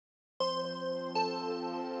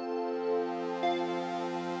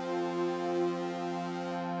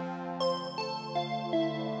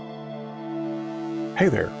Hey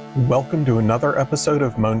there, welcome to another episode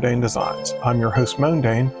of Mondane Designs. I'm your host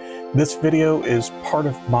Mondane. This video is part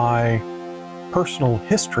of my personal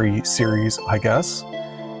history series, I guess,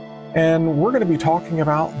 and we're going to be talking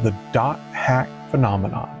about the dot hack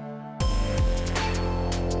phenomenon.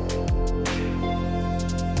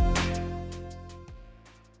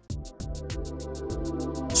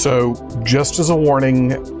 So just as a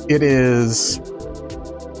warning, it is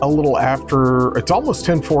a little after, it's almost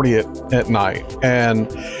 10:40 at night,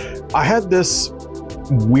 and I had this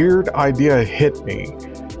weird idea hit me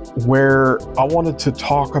where I wanted to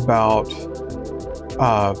talk about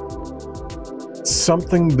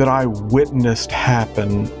something that I witnessed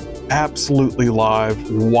happen absolutely live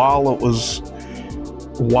while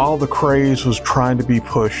the craze was trying to be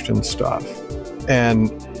pushed and stuff. And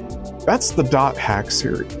that's the dot hack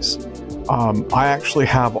series. I actually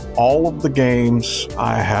have all of the games.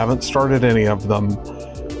 I haven't started any of them.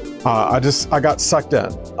 I got sucked in.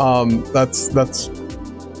 That's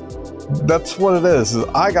what it is.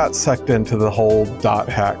 I got sucked into the whole dot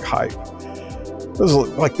hack hype. It was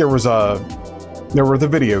like there were the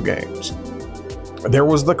video games. There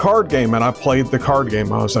was the card game, and I played the card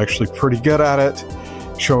game. I was actually pretty good at it,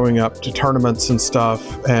 showing up to tournaments and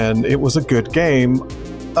stuff, and it was a good game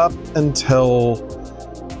up until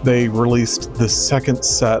they released the second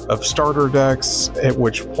set of starter decks, at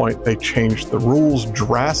which point they changed the rules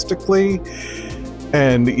drastically,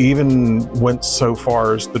 and even went so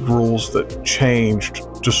far as the rules that changed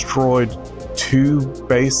destroyed two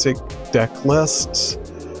basic deck lists.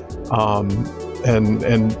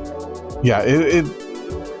 And yeah,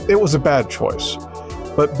 it was a bad choice.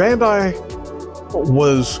 But Bandai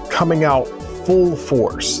was coming out full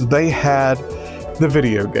force. They had the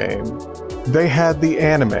video game, they had the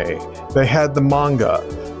anime, they had the manga,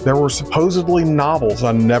 there were supposedly novels.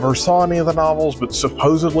 I never saw any of the novels, but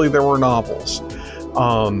supposedly there were novels.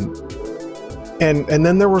 And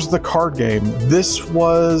then there was the card game. And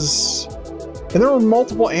there were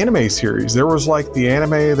multiple anime series. There was like the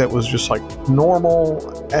anime that was just like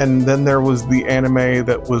normal, and then there was the anime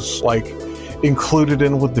that was like included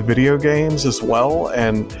in with the video games as well.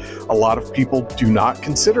 And a lot of people do not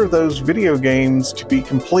consider those video games to be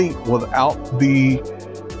complete without those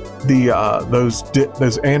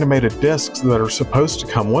animated discs that are supposed to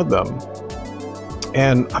come with them.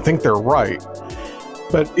 And I think they're right.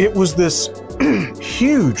 But it was this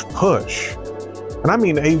huge push. And I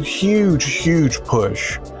mean a huge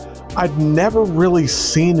push. I'd never really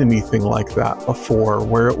seen anything like that before,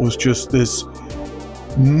 where it was just this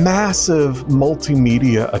massive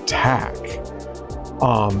multimedia attack.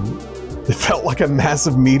 It felt like a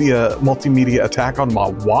massive multimedia attack on my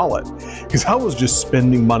wallet, because I was just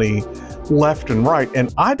spending money left and right.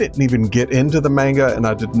 And I didn't even get into the manga, and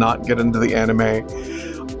I did not get into the anime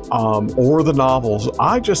or the novels.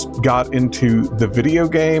 I just got into the video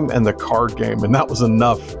game and the card game, and that was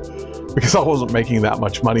enough, because I wasn't making that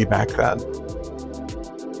much money back then.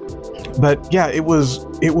 But yeah, it was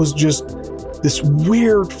just this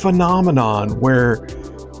weird phenomenon where,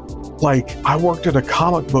 like, I worked at a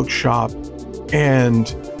comic book shop, and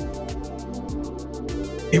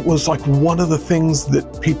it was like one of the things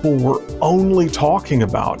that people were only talking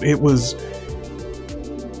about. It was,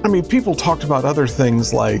 I mean, people talked about other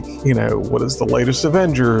things like, you know, what is the latest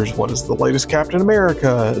Avengers? What is the latest Captain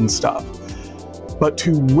America and stuff? But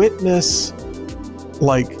to witness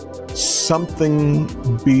like something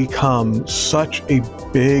become such a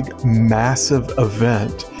big, massive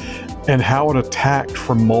event, and how it attacked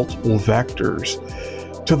from multiple vectors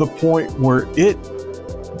to the point where it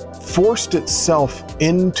forced itself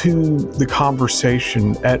into the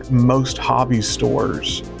conversation at most hobby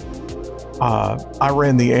stores. I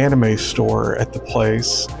ran the anime store at the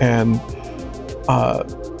place, and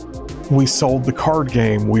we sold the card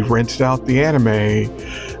game. We rented out the anime.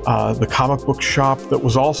 The comic book shop that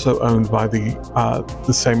was also owned by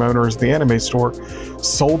the same owner as the anime store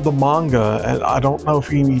sold the manga, and I don't know if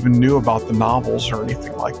he even knew about the novels or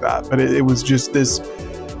anything like that. But it was just this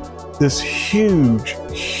huge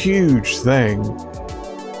thing.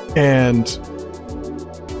 And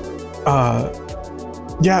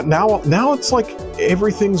yeah, now it's like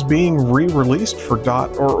everything's being re-released for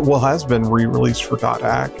has been re-released for dot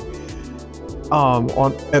hack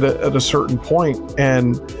at a certain point.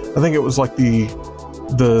 And I think it was like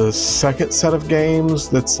the second set of games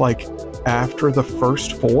that's like after the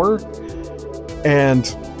first four. And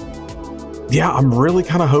yeah, I'm really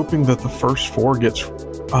kind of hoping that the first four gets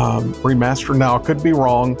remastered. Now, I could be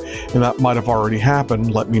wrong, and that might have already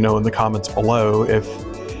happened. Let me know in the comments below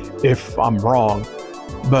if I'm wrong.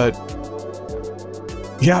 But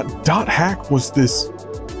yeah, dot hack was this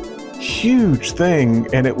huge thing,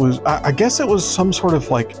 and it was, I guess it was some sort of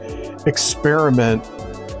like experiment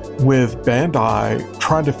with Bandai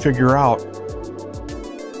trying to figure out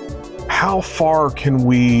how far can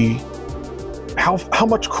we, how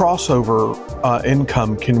much crossover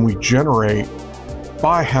income can we generate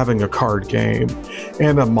by having a card game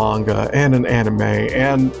and a manga and an anime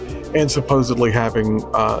and supposedly having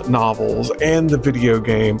novels and the video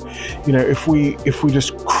game. You know, if we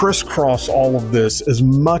just crisscross all of this as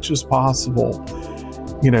much as possible,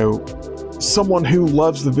 you know, someone who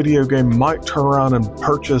loves the video game might turn around and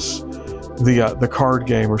purchase the card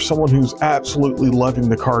game, or someone who's absolutely loving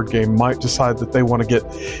the card game might decide that they want to get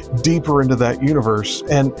deeper into that universe.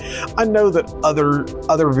 And I know that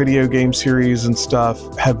other video game series and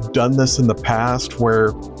stuff have done this in the past,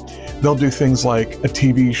 where they'll do things like a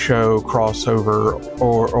TV show crossover,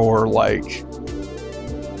 or like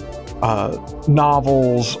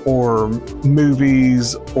novels or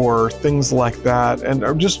movies or things like that, and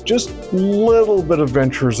are just little bit of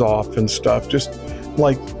ventures off and stuff, just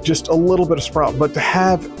a little bit of sprout. But to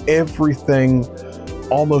have everything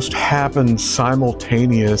almost happen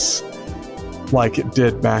simultaneous like it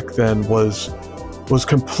did back then was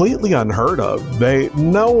completely unheard of.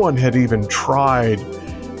 No one had even tried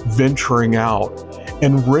venturing out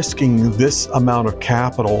and risking this amount of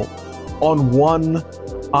capital on one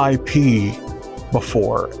IP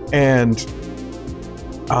before. And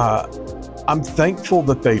I'm thankful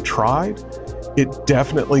that they tried. It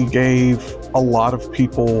definitely gave a lot of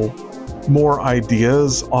people more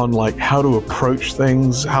ideas on like how to approach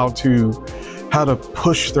things, how to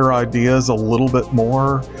push their ideas a little bit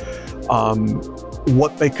more,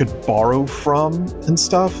 what they could borrow from and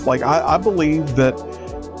stuff. Like I believe that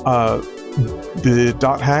the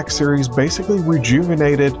Dot Hack series basically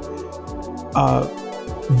rejuvenated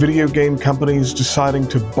video game companies deciding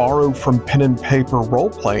to borrow from pen and paper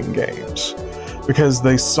role-playing games, because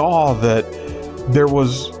they saw that there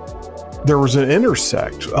was an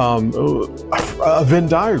intersect, a Venn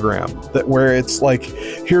diagram, that where it's like,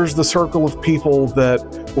 here's the circle of people that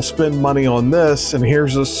will spend money on this, and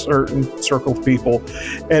here's a certain circle of people,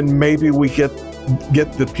 and maybe we get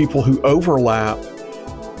the people who overlap,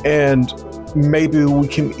 and maybe we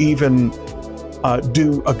can even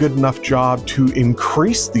do a good enough job to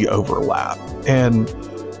increase the overlap. And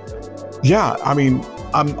yeah, I mean,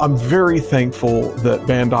 I'm very thankful that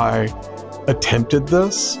Bandai attempted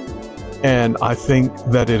this, and I think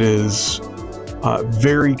that it is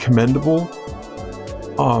very commendable.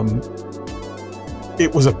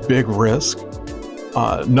 It was a big risk.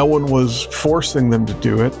 No one was forcing them to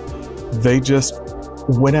do it. They just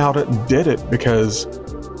went out and did it because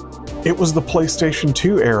it was the PlayStation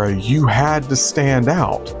 2 era. You had to stand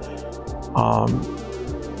out.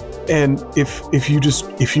 And if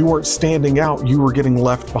you weren't standing out, you were getting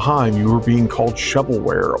left behind. You were being called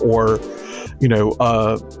shovelware, or, you know,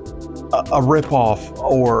 a ripoff,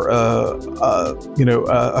 or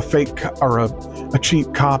a fake or a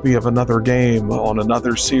cheap copy of another game on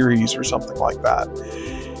another series or something like that.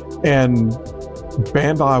 And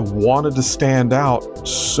Bandai wanted to stand out,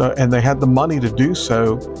 and they had the money to do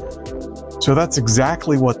so. So that's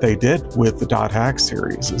exactly what they did with the Dot Hack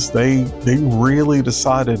series. Is they really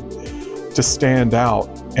decided to stand out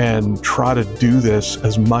and try to do this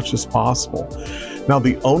as much as possible. Now,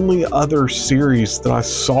 the only other series that I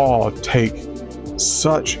saw take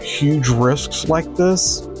such huge risks like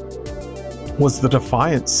this was the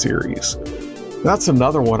Defiance series. That's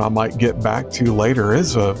another one I might get back to later.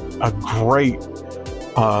 Is a great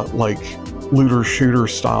like looter shooter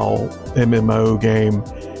style MMO game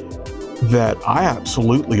that I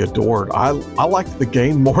absolutely adored. I liked the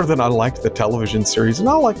game more than I liked the television series, and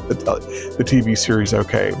I liked the TV series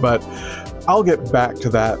okay, but I'll get back to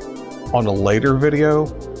that on a later video.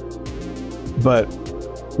 But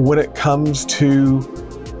when it comes to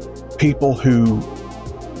people who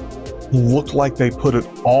look like they put it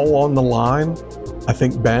all on the line, I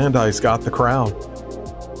think Bandai's got the crown.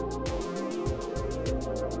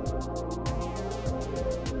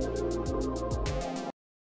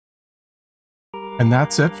 And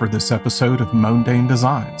that's it for this episode of Mondane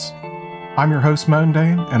Designs. I'm your host,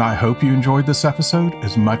 Mondane, and I hope you enjoyed this episode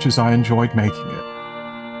as much as I enjoyed making it.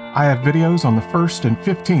 I have videos on the 1st and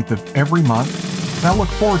 15th of every month, and I look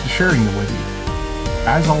forward to sharing them with you.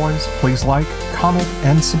 As always, please like, comment,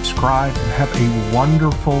 and subscribe, and have a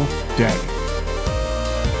wonderful day.